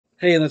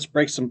Hey, let's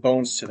break some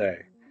bones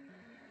today.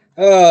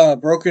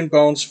 Broken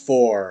Bones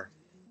 4.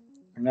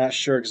 I'm not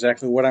sure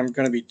exactly what I'm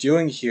going to be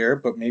doing here,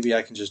 but maybe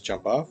I can just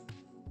jump off.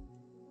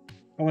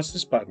 Oh, what's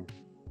this button?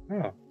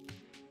 Oh.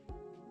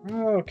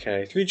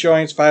 Okay. 3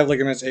 joints, 5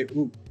 ligaments, 8...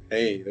 Ooh,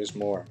 hey, there's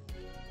more.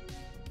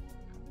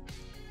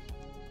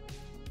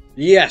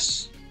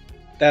 Yes!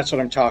 That's what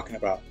I'm talking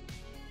about.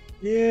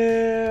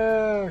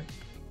 Yeah!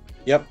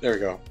 Yep, there we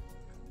go.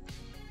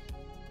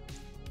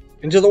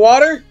 Into the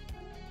water?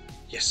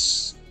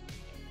 Yes!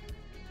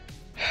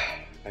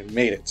 I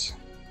made it.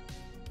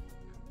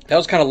 That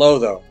was kind of low,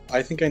 though.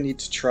 I think I need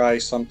to try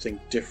something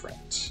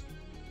different.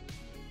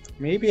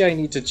 Maybe I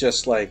need to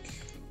just, like...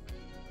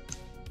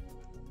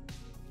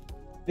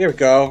 There we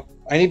go.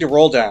 I need to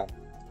roll down.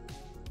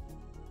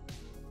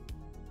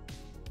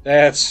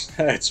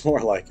 That's more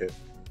like it.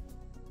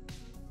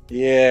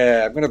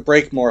 Yeah, I'm going to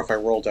break more if I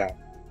roll down.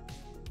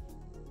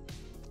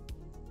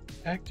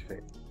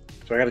 Activate.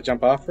 Do I got to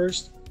jump off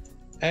first?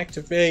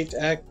 Activate,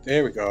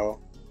 there we go.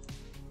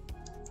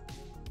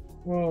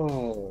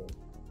 Whoa.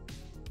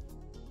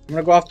 I'm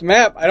gonna go off the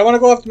map. I don't want to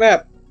go off the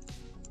map.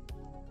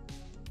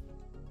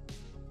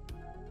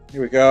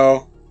 Here we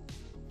go.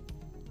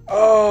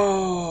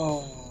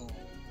 Oh.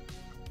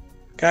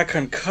 Got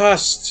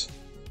concussed.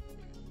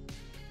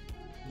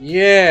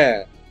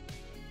 Yeah.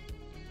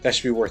 That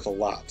should be worth a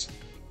lot.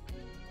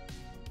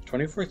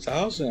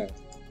 24,000.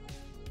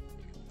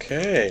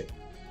 Okay.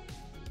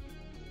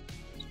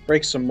 Let's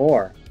break some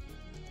more.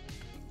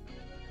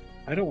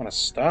 I don't want to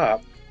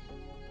stop.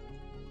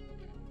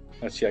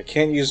 Let's see, I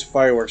can't use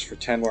fireworks for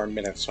 10 more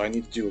minutes, so I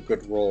need to do a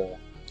good roll.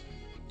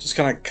 Just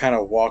gonna kind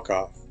of walk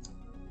off.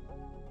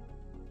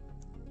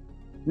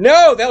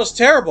 No! That was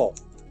terrible!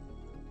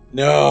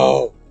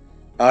 No!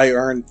 I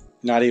earned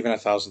not even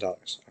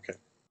 $1,000. Okay.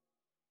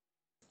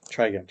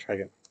 Try again, try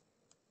again.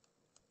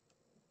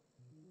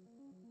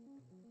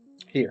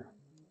 Here.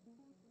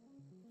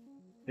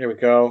 There we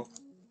go.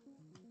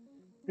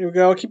 Here we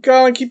go. Keep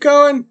going, keep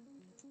going!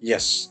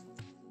 Yes.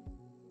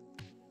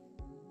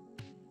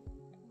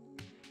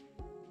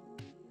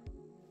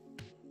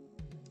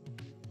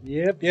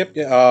 Yep.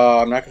 Oh,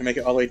 I'm not going to make it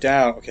all the way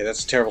down. Okay,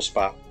 that's a terrible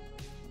spot.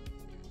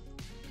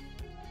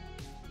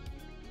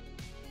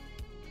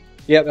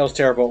 Yep, that was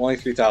terrible. Only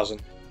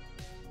 3,000.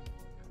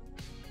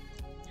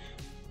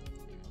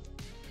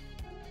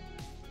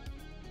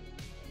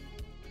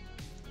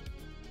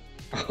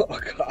 Oh,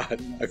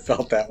 God. I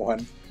felt that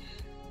one.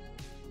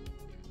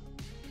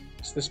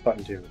 What's this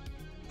button do?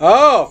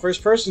 Oh,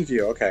 first person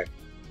view. Okay.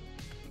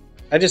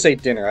 I just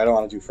ate dinner. I don't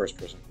want to do first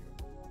person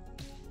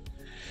view.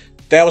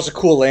 That was a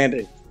cool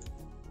landing.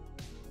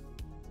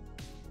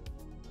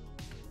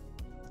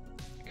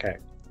 Okay,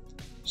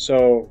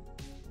 so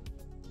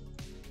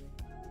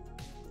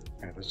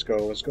right, let's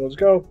go.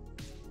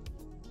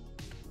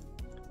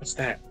 What's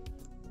that?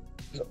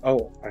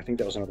 Oh, I think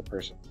that was another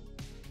person.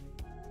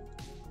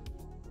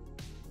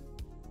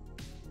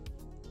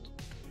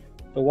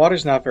 The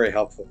water's not very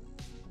helpful.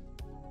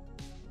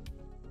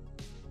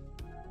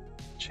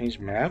 Change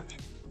map?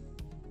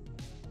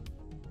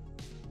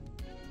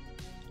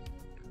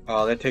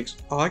 Oh, that takes...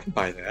 Oh, I can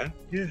buy that.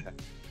 Yeah.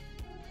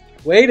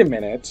 Wait a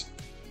minute.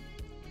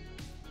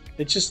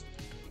 It just...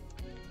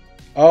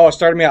 Oh, it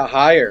started me out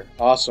higher.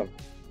 Awesome.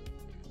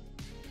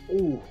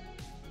 Ooh.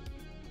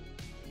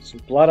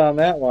 Some blood on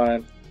that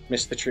one.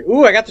 Missed the tree.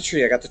 Ooh, I got the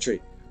tree. Got the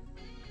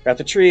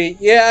tree.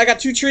 Yeah, I got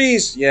 2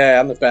 trees. Yeah,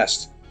 I'm the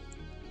best.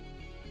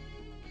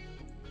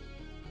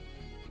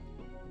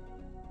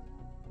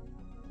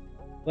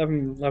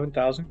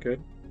 $11,000.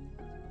 Good.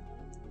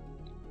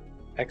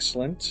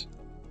 Excellent.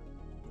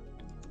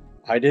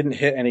 I didn't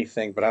hit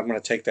anything, but I'm going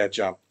to take that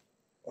jump.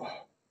 Oh.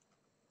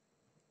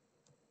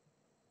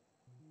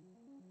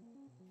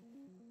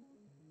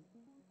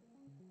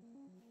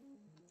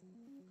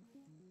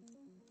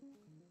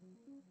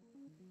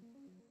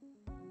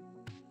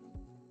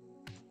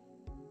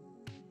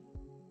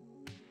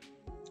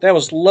 That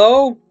was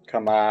low?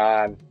 Come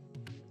on.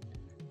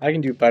 I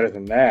can do better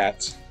than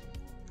that.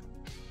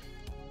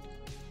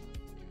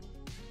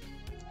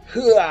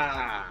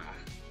 Hooah!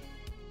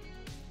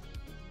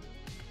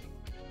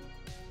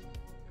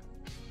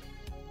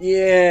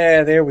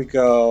 Yeah, there we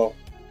go.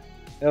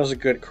 That was a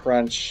good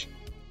crunch.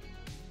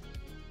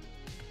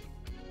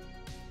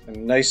 A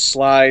nice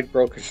slide,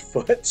 broken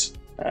foot.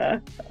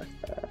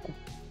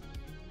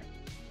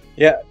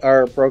 Yeah,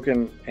 our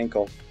broken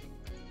ankle.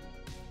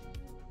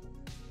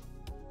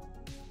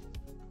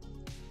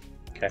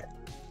 Okay,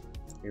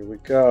 here we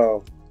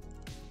go.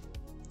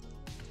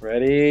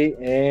 Ready,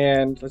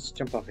 and let's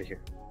jump off of here.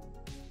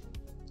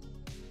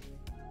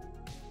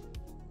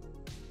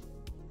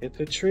 Hit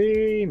the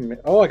tree.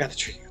 Oh, I got the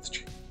tree.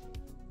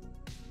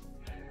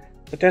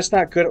 But that's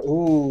not good.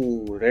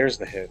 Ooh, there's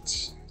the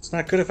hits. It's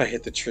not good if I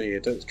hit the tree.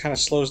 It kind of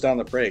slows down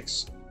the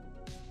brakes.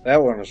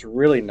 That one was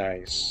really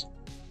nice.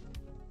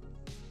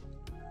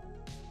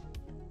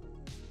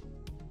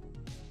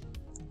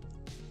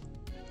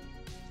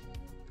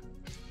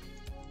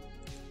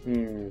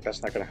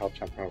 That's not going to help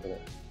jumping over there.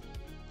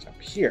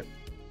 Jump here.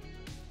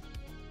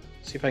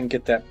 See if I can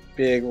get that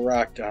big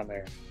rock down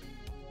there.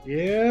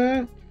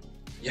 Yeah.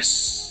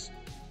 Yes.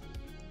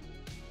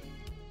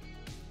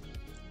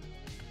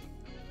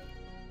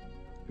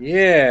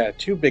 Yeah,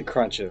 2 big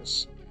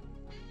crunches.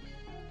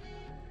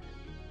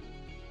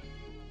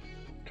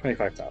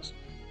 25,000.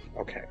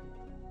 Okay.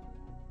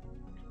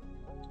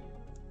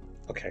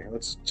 Okay,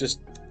 let's just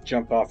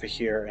jump off of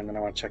here, and then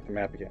I want to check the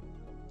map again.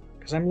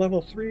 Because I'm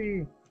level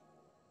 3.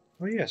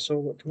 Oh yeah, so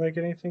what, do I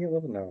get anything at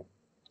level? No.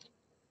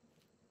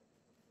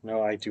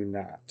 No, I do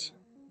not.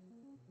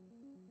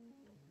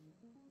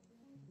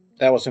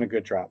 That wasn't a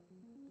good drop.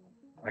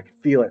 I can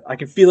feel it. I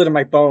can feel it in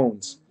my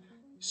bones.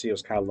 See, it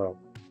was kind of low.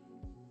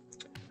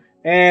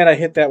 And I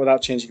hit that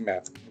without changing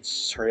map.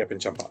 Let's hurry up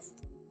and jump off.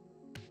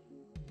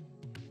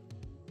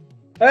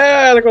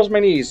 Ah, there goes my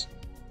knees.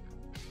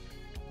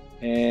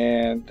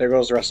 And there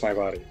goes the rest of my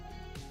body.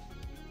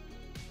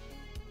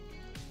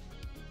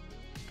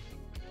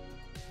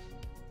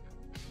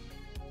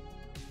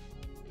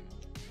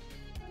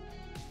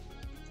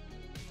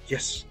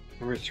 Yes,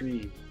 number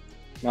 3.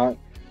 Mount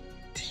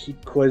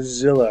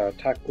Taquazilla.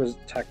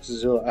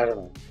 Taquazilla. I don't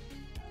know.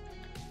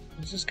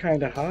 This is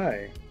kind of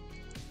high.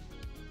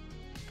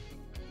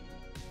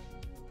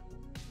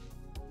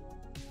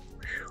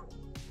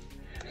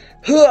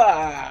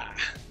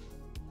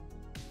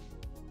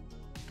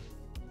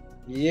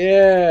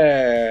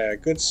 Yeah,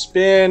 good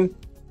spin.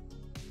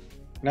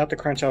 Not the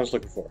crunch I was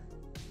looking for.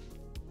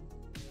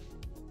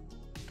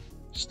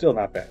 Still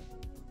not bad.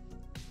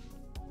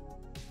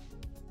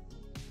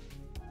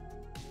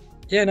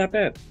 Yeah, not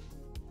bad.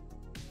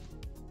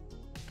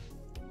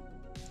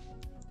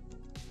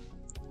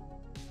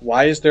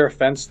 Why is there a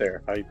fence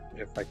there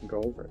if I can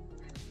go over it?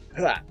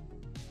 Come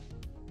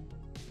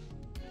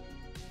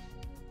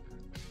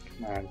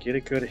on, get a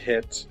good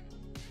hit.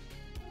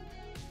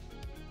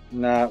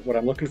 Not what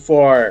I'm looking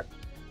for.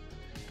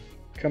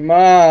 Come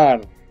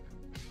on.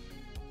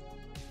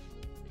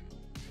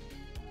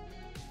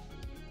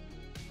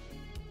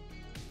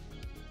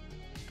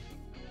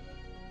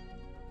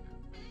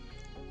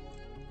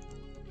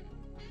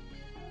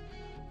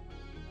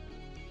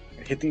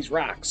 Hit these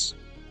rocks.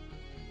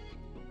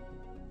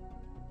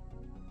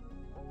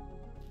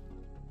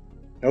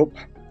 Nope.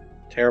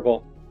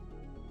 Terrible.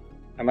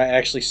 I might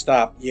actually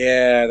stop.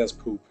 Yeah, that's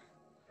poop.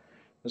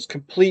 That's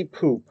complete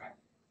poop.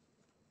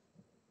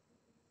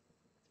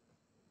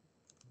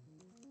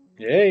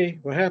 Yay,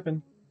 what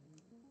happened?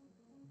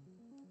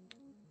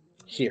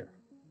 Here.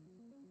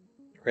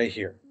 Right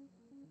here.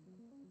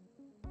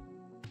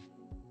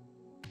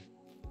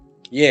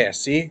 Yeah,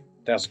 see?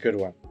 That's a good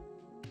one.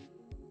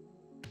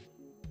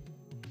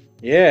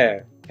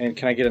 Yeah. And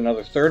can I get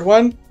another third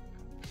one?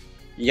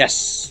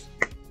 Yes.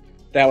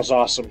 That was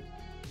awesome.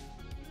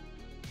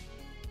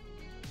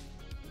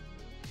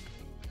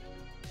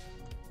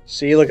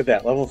 See, look at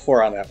that. Level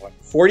 4 on that one.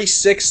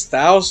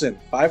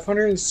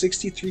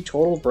 46,563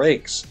 total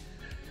breaks.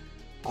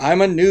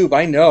 I'm a noob,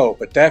 I know,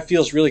 but that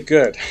feels really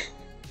good.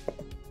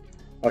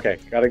 Okay,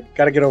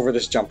 gotta get over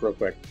this jump real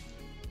quick.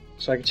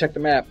 So I can check the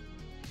map.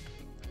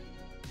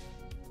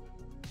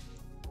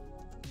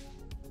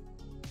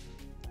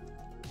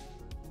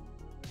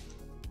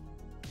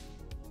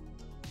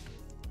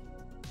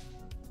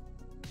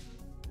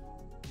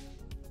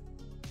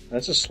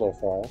 That's a slow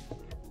fall.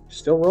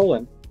 Still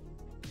rolling.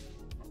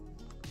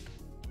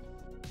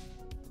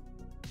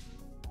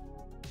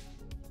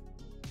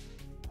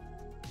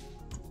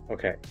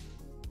 Okay.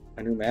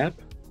 A new map?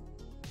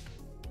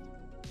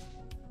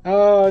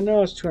 Oh,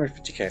 no, it's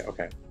 250k.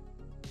 Okay.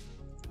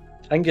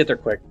 I can get there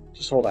quick.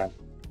 Just hold on.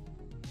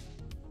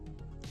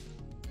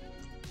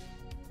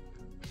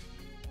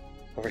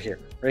 Over here.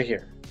 Right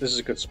here. This is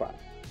a good spot.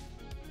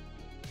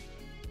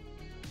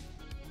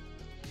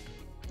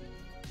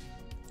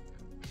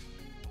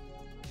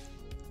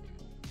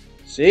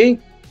 See?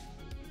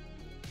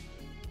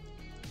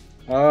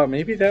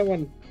 Maybe that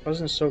one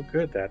wasn't so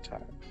good that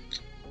time.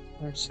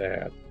 I'm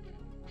sad.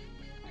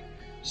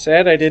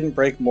 Sad I didn't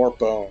break more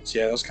bones.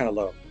 Yeah, that was kind of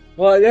low.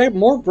 Well, I had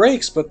more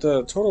breaks, but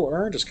the total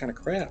earned is kind of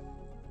crap.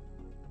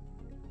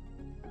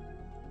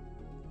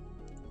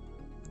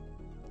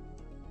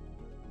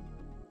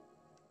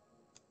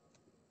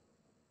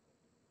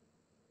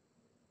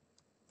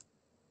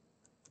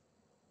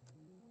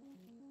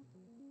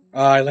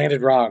 I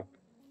landed wrong. I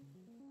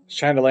was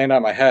trying to land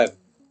on my head.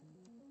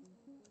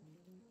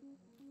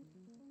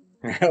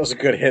 That was a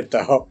good hit,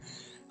 though.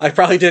 I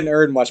probably didn't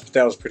earn much, but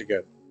that was pretty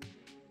good.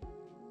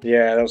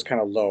 Yeah, that was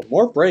kind of low.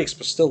 More breaks,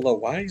 but still low.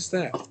 Why is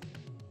that? I'm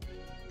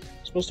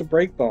supposed to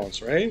break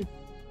bones, right?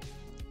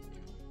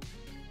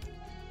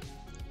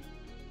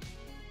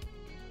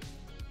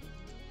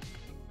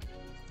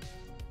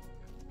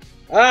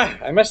 Ah,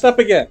 I messed up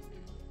again.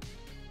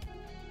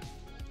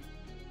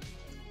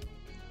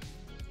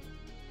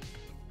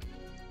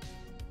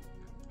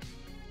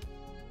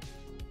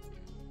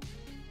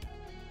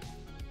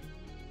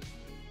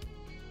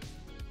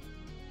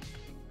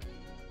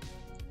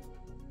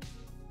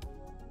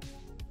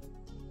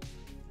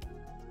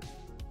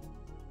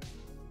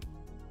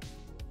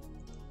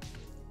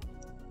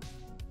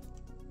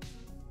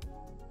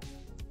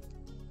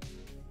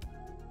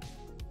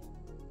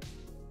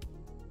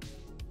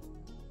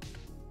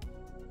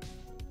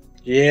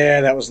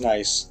 Yeah, that was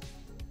nice.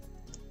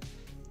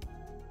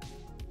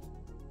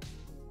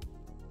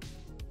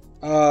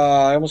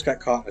 I almost got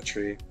caught in a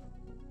tree.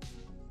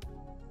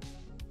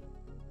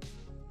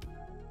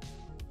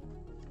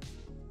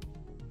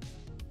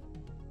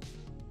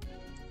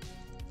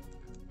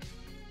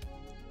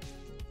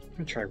 I'm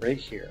gonna try right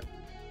here.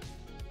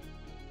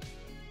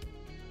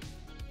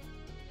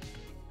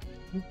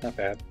 Not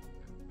bad.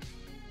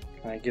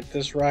 Can I get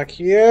this rock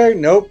here?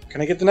 Nope.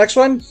 Can I get the next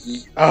one?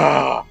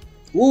 Ah!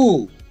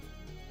 Ooh!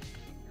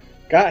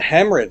 Got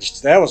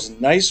hemorrhaged. That was a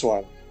nice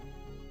one.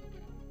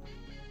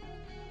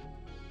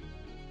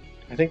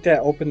 I think that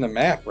opened the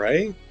map,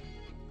 right?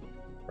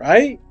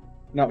 Right?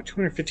 No,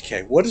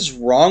 250k. What is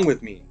wrong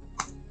with me?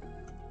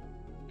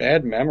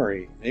 Bad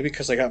memory. Maybe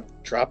because I got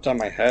dropped on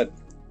my head.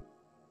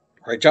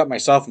 Or I dropped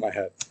myself on my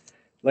head.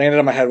 Landed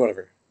on my head,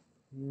 whatever.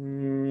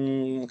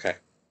 Okay.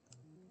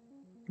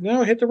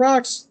 No, hit the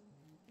rocks.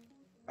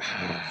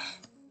 That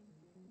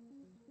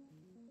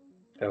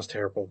was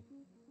terrible.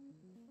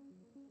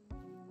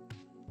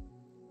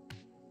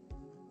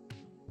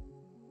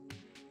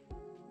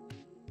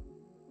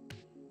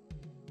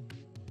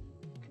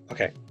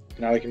 Okay,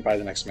 now we can buy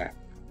the next map.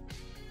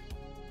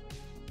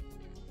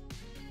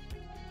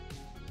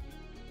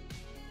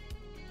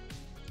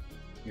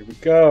 Here we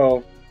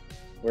go.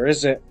 Where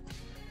is it?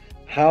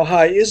 How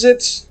high is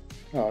it?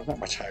 Oh, not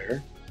much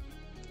higher.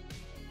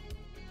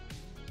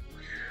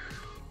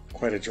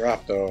 Quite a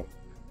drop, though.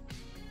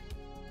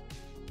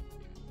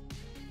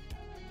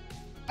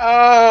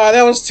 Ah,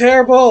 that was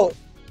terrible!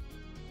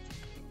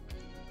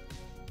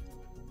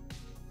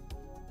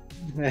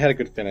 I had a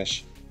good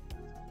finish.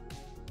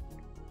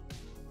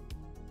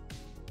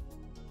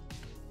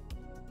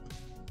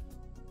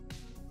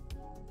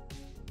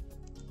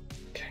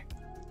 Okay.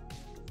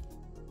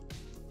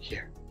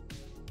 Here.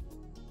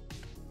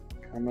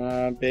 Come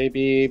on,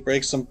 baby.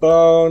 Break some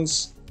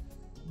bones.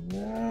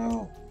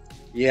 No.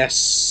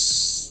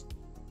 Yes.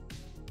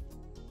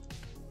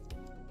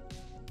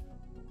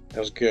 That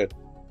was good.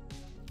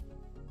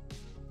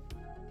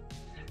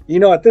 You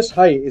know, at this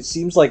height, it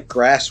seems like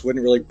grass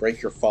wouldn't really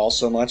break your fall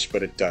so much,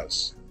 but it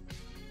does.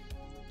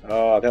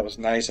 Oh, that was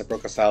nice. I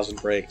broke 1,000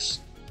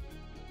 breaks.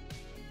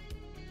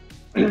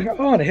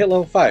 Oh, and I hit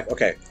level 5.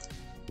 Okay.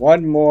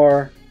 One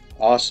more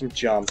awesome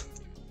jump.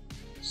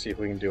 Let's see if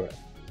we can do it.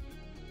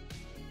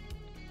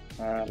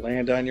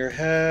 Land on your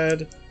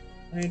head.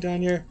 Land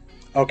on your...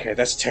 Okay,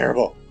 that's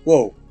terrible.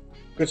 Whoa.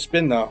 Good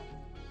spin, though.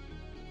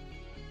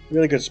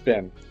 Really good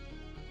spin.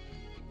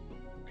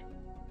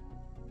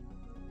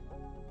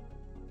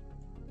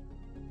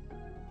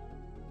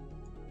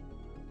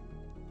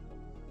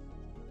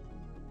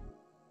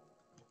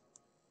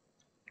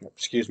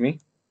 Excuse me.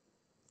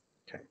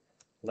 Okay.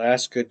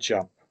 Last good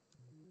jump.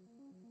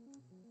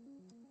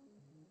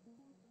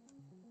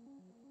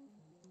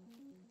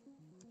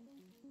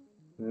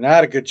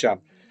 Not a good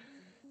jump.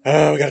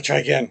 Oh, we gotta try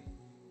again.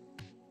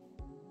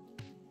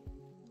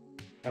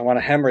 I want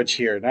a hemorrhage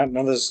here, not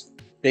none of this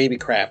baby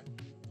crap.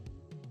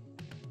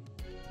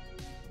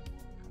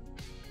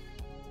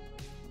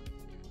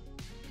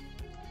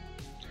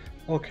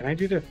 Oh, can I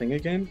do the thing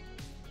again?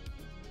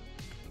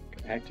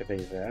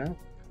 Activate that.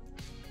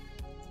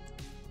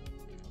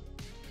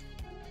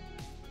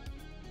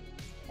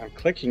 I'm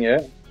clicking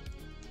it.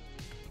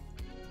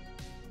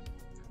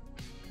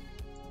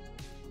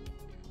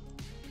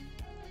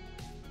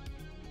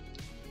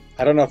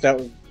 I don't know if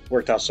that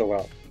worked out so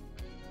well.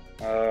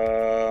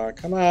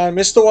 Come on,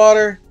 miss the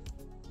water.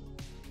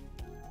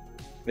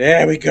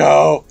 There we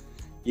go.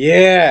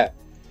 Yeah,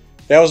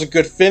 that was a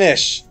good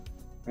finish.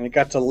 And I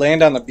got to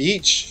land on the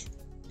beach.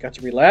 Got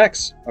to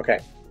relax. Okay.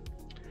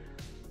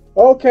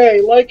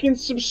 Okay, like and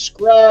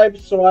subscribe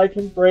so I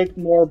can break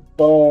more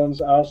bones.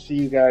 I'll see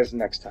you guys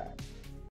next time.